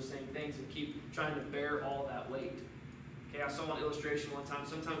on to those same things and keep trying to bear all that weight. Okay, I saw an illustration one time.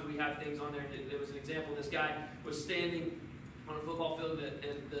 Sometimes we have things on there, and there was an example. This guy was standing on a football field,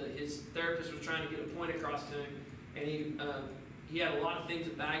 and his therapist was trying to get a point across to him, and he had a lot of things,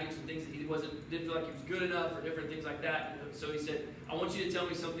 baggage and things that he didn't feel like he was good enough, or different things like that. And so he said, I want you to tell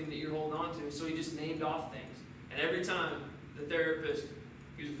me something that you're holding on to. So he just named off things. And every time the therapist,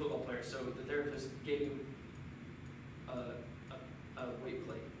 he was a football player, so the therapist gave him a weight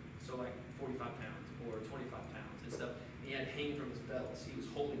plate, so like 45 pounds or 25 pounds and stuff. He had hanging from his belts. He was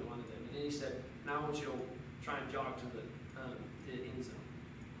holding on to them. And then he said, now I want you to try and jog to the end zone,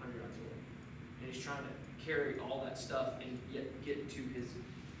 100 yards away. And he's trying to carry all that stuff and yet get to his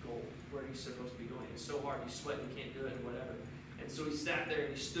goal, where he's supposed to be going. It's so hard. He's sweating. He can't do it and whatever. And so he sat there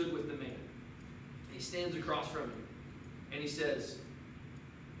and he stood with the man. And he stands across from him. And he says,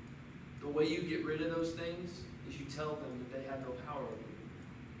 the way you get rid of those things is you tell them that they have no power over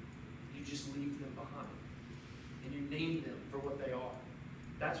you. You just leave them behind. And you name them for what they are.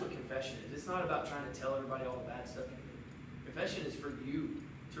 That's what confession is. It's not about trying to tell everybody all the bad stuff you do. Confession is for you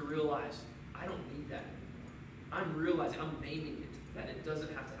to realize, I don't need that anymore. I'm realizing, I'm naming it, that it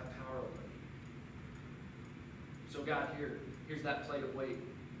doesn't have to have power over me. So God, here's that plate of weight.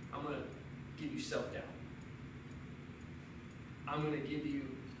 I'm going to give you self-doubt. I'm going to give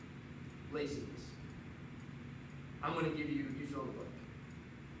you laziness. I'm going to give you fill in the blank.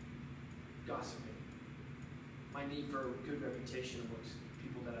 Gossiping. My need for a good reputation amongst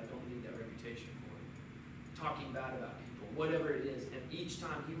people that I don't need that reputation for. Talking bad about people, whatever it is. And each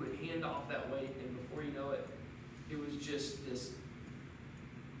time he would hand off that weight, and before you know it, it was just this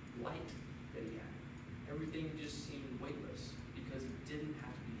light that he had. Everything just seemed weightless because it didn't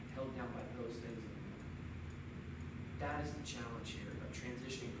have to be held down by those things anymore. That is the challenge here of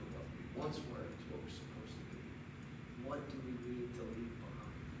transitioning from what we once were to what we're supposed to be. What do we need to leave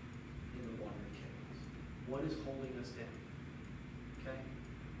behind in the water of chaos? What is holding us down? Okay?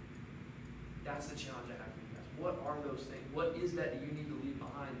 That's the challenge I have for you guys. What are those things? What is that you need to leave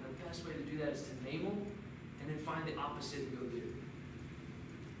behind? And the best way to do that is to name them and then find the opposite and go do.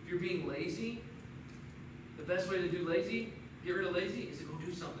 If you're being lazy, the best way to do lazy, get rid of lazy, is to go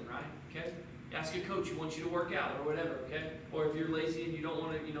do something, right? Okay? Ask a coach who wants you to work out or whatever, okay? Or if you're lazy and you don't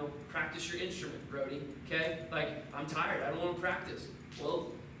want to, practice your instrument, Brody, okay? Like, I'm tired, I don't want to practice.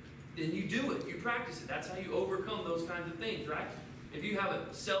 Well, then you do it, you practice it. That's how you overcome those kinds of things, right? If you have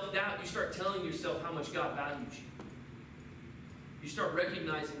a self-doubt, you start telling yourself how much God values you. You start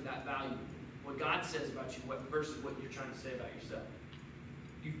recognizing that value, what God says about you versus what you're trying to say about yourself.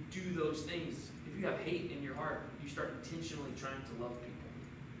 You do those things. If you have hate in your heart, you start intentionally trying to love people,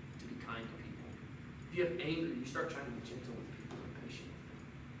 to be kind to people. If you have anger, you start trying to be gentle with people and patient with them.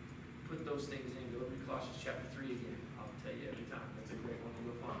 Put those things in. Go read Colossians chapter 3 again. I'll tell you every time. That's a great one to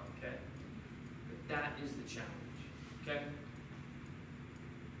go find, okay? But that is the challenge, okay?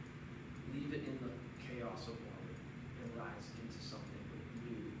 Leave it in the chaos of water and rise into something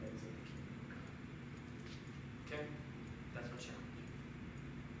new that is in the kingdom of God. Okay? That's my challenge.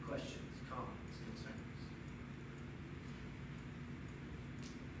 Questions, comments, concerns?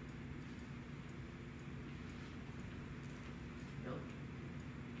 No?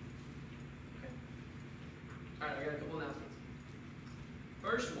 Okay. All right, I got a couple announcements.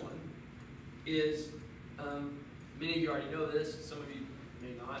 First one is many of you already know this. Some of you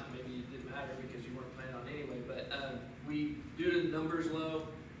may not. Maybe it didn't matter because you weren't planning on it anyway. But we, due to the numbers low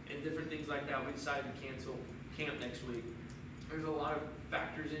and different things like that, we decided to cancel camp next week. There's a lot of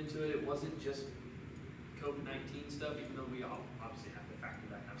factors into it. It wasn't just COVID-19 stuff, even though we all obviously have to factor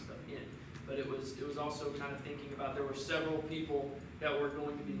that kind of stuff in. But it was also kind of thinking about, there were several people that were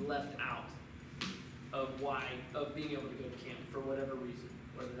going to be left out of being able to go to camp for whatever reason,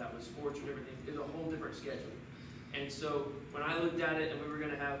 whether that was sports or different things. It was a whole different schedule. And so when I looked at it and we were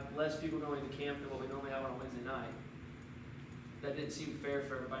going to have less people going to camp than what we normally have on a Wednesday night, that didn't seem fair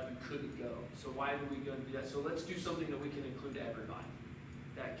for everybody who couldn't go. So why would we go and do that? So let's do something that we can include everybody.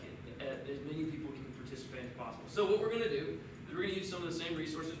 That can, as many people can participate as possible. So what we're going to do is we're going to use some of the same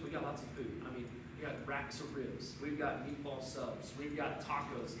resources. We got lots of food. I mean, we got racks of ribs. We've got meatball subs. We've got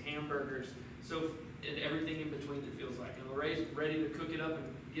tacos, hamburgers. So and everything in between, it feels like. And Lorraine's ready to cook it up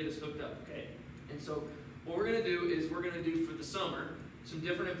and get us hooked up, okay? And so what we're going to do is we're going to do for the summer some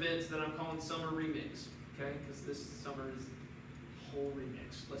different events that I'm calling Summer Remix, okay? Because this summer is whole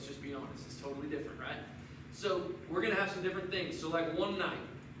remix. Let's just be honest. It's totally different, right? So we're going to have some different things. So like one night,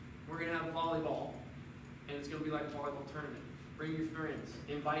 we're going to have volleyball. And it's going to be like a volleyball tournament. Bring your friends.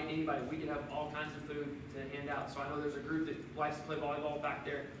 Invite anybody. We can have all kinds of food to hand out. So I know there's a group that likes to play volleyball back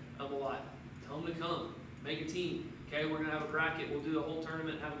there a lot. Tell them to come. Make a team. Okay, we're going to have a bracket. We'll do the whole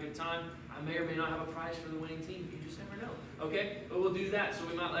tournament, have a good time. I may or may not have a prize for the winning team. You just never know. Okay, but we'll do that. So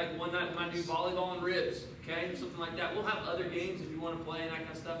we might, like one night, we might do volleyball and ribs. Okay, something like that. We'll have other games if you want to play and that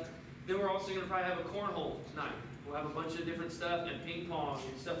kind of stuff. Then we're also going to probably have a cornhole night. We'll have a bunch of different stuff and ping pong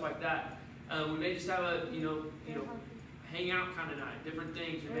and stuff like that. We may just have a, hangout kind of night, different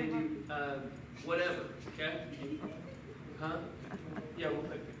things. We may do whatever, okay? Huh? Yeah, we'll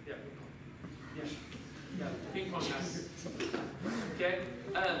play ping pong. Yeah, ping pong night. Okay?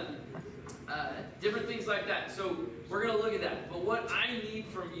 Different things like that. So we're going to look at that. But what I need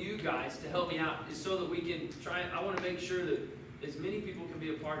from you guys to help me out is so that we can try, I want to make sure that as many people can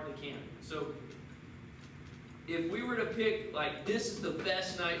be a part as they can. So if we were to pick, like, this is the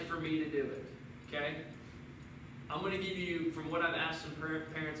best night for me to do it, okay? I'm going to give you, from what I've asked some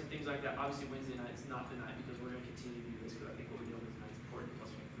parents and things like that, obviously Wednesday night is not the night because we're going to continue to do this because I think what we do on Wednesday night is important,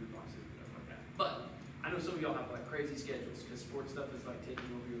 plus we have food boxes and stuff like that. But I know some of y'all have like crazy schedules because sports stuff is like taking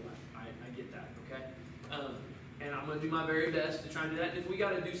over your life. I get that, okay? And I'm going to do my very best to try and do that. And if we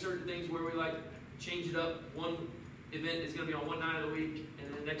got to do certain things where we like change it up, one event is going to be on one night of the week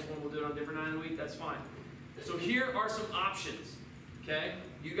and then the next one we'll do it on a different night of the week, that's fine. So here are some options, okay?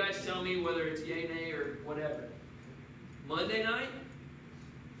 You guys tell me whether it's yay, nay, or whatever. Monday night,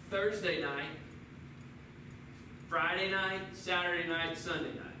 Thursday night, Friday night, Saturday night,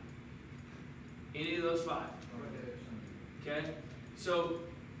 Sunday night. Any of those five. Okay? So,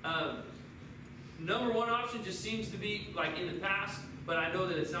 number one option just seems to be like in the past, but I know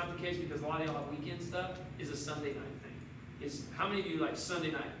that it's not the case because a lot of y'all have weekend stuff, is a Sunday night thing. It's, how many of you like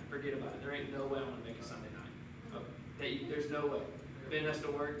Sunday night? Forget about it. There ain't no way I'm going to make a Sunday night. Oh, there's no way. Ben has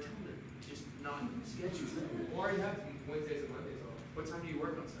to work. Tell him to just not schedule that. Or you have Wednesdays and Mondays off. What time do you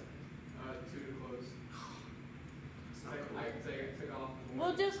work on Sunday? 2 to close. It's not cool. I took off.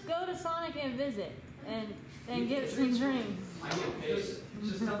 We'll just go to Sonic and visit and get some drinks. I get paid.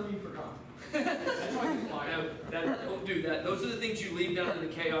 Just tell them you forgot. That's why you fly. Don't do that. Those are the things you leave down in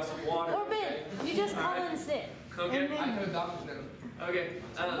the chaos of water. Or Ben, you just call in sick. Okay. And I then, know doctors now. Okay.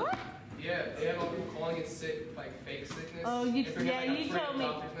 what? Yeah, they have all people calling it sick, like fake sickness. Oh, If they're getting, like, you trained told me.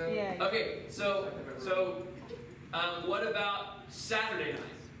 doctors now. Yeah. Okay. So, what about Saturday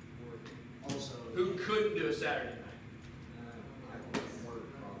night? Also, Who couldn't do a Saturday night?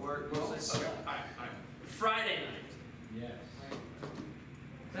 Work. All right. Friday night. yes.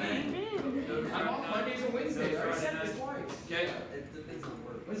 I'm off Mondays and Wednesdays. I said this twice. Okay. It depends on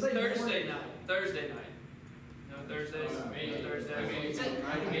work. Thursday night. Thursday night. No Thursdays. Maybe. No Thursdays.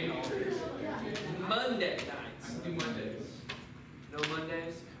 Maybe. Monday nights. I do Mondays. No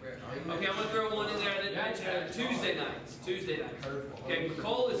Mondays. Okay, I'm gonna throw one in there. I didn't mention that. Tuesday nights. Tuesday nights. Okay,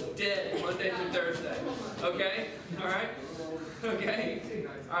 Nicole is dead Monday through Thursday. Okay. All right. Okay.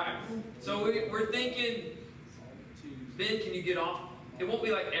 All right. So we're thinking. Ben, can you get off? It won't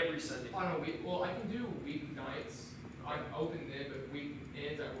be like every Sunday. On a week, well, I can do weeknights. I'm open then, but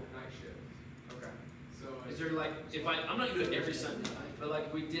weekends I work night shift. Okay. So Is there like, if I'm not gonna do it every Sunday night, but like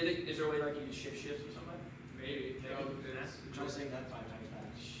if we did it, is there a way like you can shift shifts or something? maybe. No, because Try saying that 5 times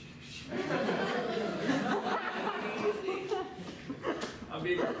fast. I'm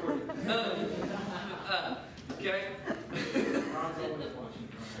being recorded. Okay.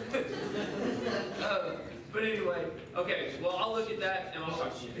 But anyway, okay, well, I'll look at that and I'll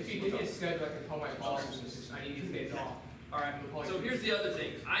talk to you. If you give me a schedule, I can tell my boss, I need these days off. Alright, so here's the other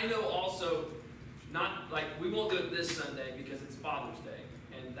thing. I know also, not, like, we won't do it this Sunday because it's Father's Day,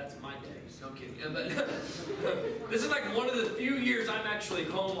 and that's my day. No, I'm kidding. But this is like one of the few years I'm actually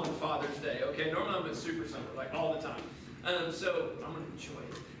home on Father's Day, okay? Normally I'm at Super Summer, like, all the time. So, I'm going to enjoy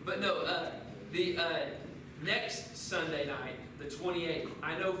it. But no, the next Sunday night, the 28th,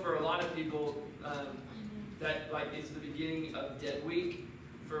 I know for a lot of people that, like, it's the beginning of Dead Week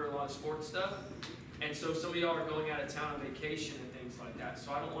for a lot of sports stuff. And so some of y'all are going out of town on vacation and things like that.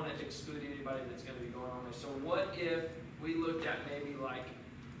 So I don't want to exclude anybody that's going to be going on there. So what if we looked at maybe like,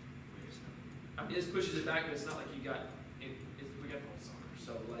 I mean, this pushes it back, but it's not like you got, we got the whole summer.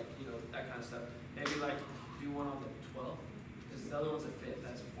 So like, you know, that kind of stuff. Maybe like do one on the 12th. Because the other one's the 5th.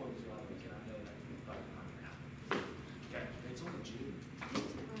 That's 4th of July weekend. I know that. Probably not going to happen. Okay. It's only June.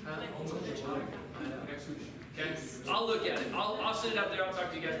 Only July. I know. Next week. Okay, I'll look at it. I'll send it out there. I'll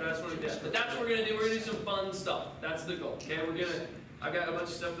talk to you guys. But that's what we're gonna do. But that's what we're gonna do. We're gonna do some fun stuff. That's the goal. Okay, I've got a bunch of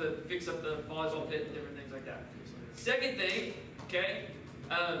stuff to fix up the volleyball pit and different things like that. Second thing, okay,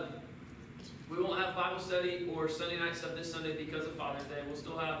 we won't have Bible study or Sunday night stuff this Sunday because of Father's Day. We'll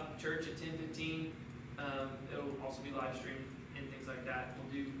still have church at 10:15. It'll also be live streamed and things like that.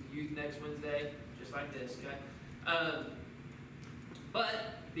 We'll do youth next Wednesday, just like this. Okay.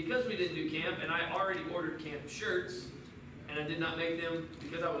 But because we didn't do camp, and I already ordered camp shirts, and I did not make them,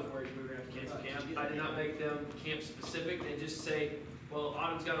 because I was worried we were going to have to cancel camp, I did not make them camp specific. They just say, well,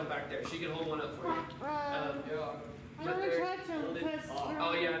 Autumn's got them back there. She can hold one up for you. I but don't they're- touch them because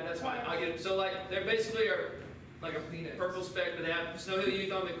Oh yeah, that's fine. I'll get them. So like, they're basically are like a purple speck, but they have Snow Hill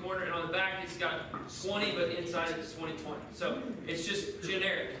Youth on the corner, and on the back it's got 20, but inside it's 2020. So it's just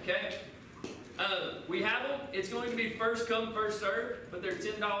generic, okay? We have them. It's going to be first come, first serve, but they're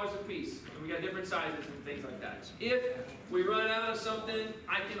 $10 a piece. And we got different sizes and things like that. If we run out of something,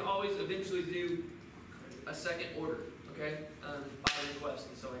 I can always eventually do a second order, okay? By request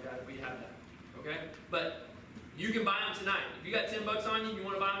and stuff like that if we have that, okay? But you can buy them tonight. If you got $10 on you, you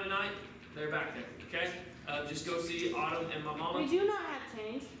want to buy them tonight, they're back there, okay? Just go see Autumn and my mama. we do not have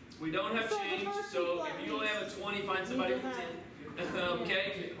change. We don't have So the change, first so people if you only have a 20, find somebody with 10.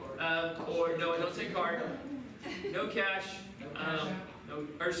 Okay? Or no, I don't take card. No cash. No,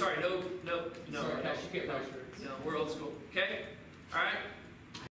 or sorry, no. Sorry, you can't buy shirts. No, we're old school. Okay? All right.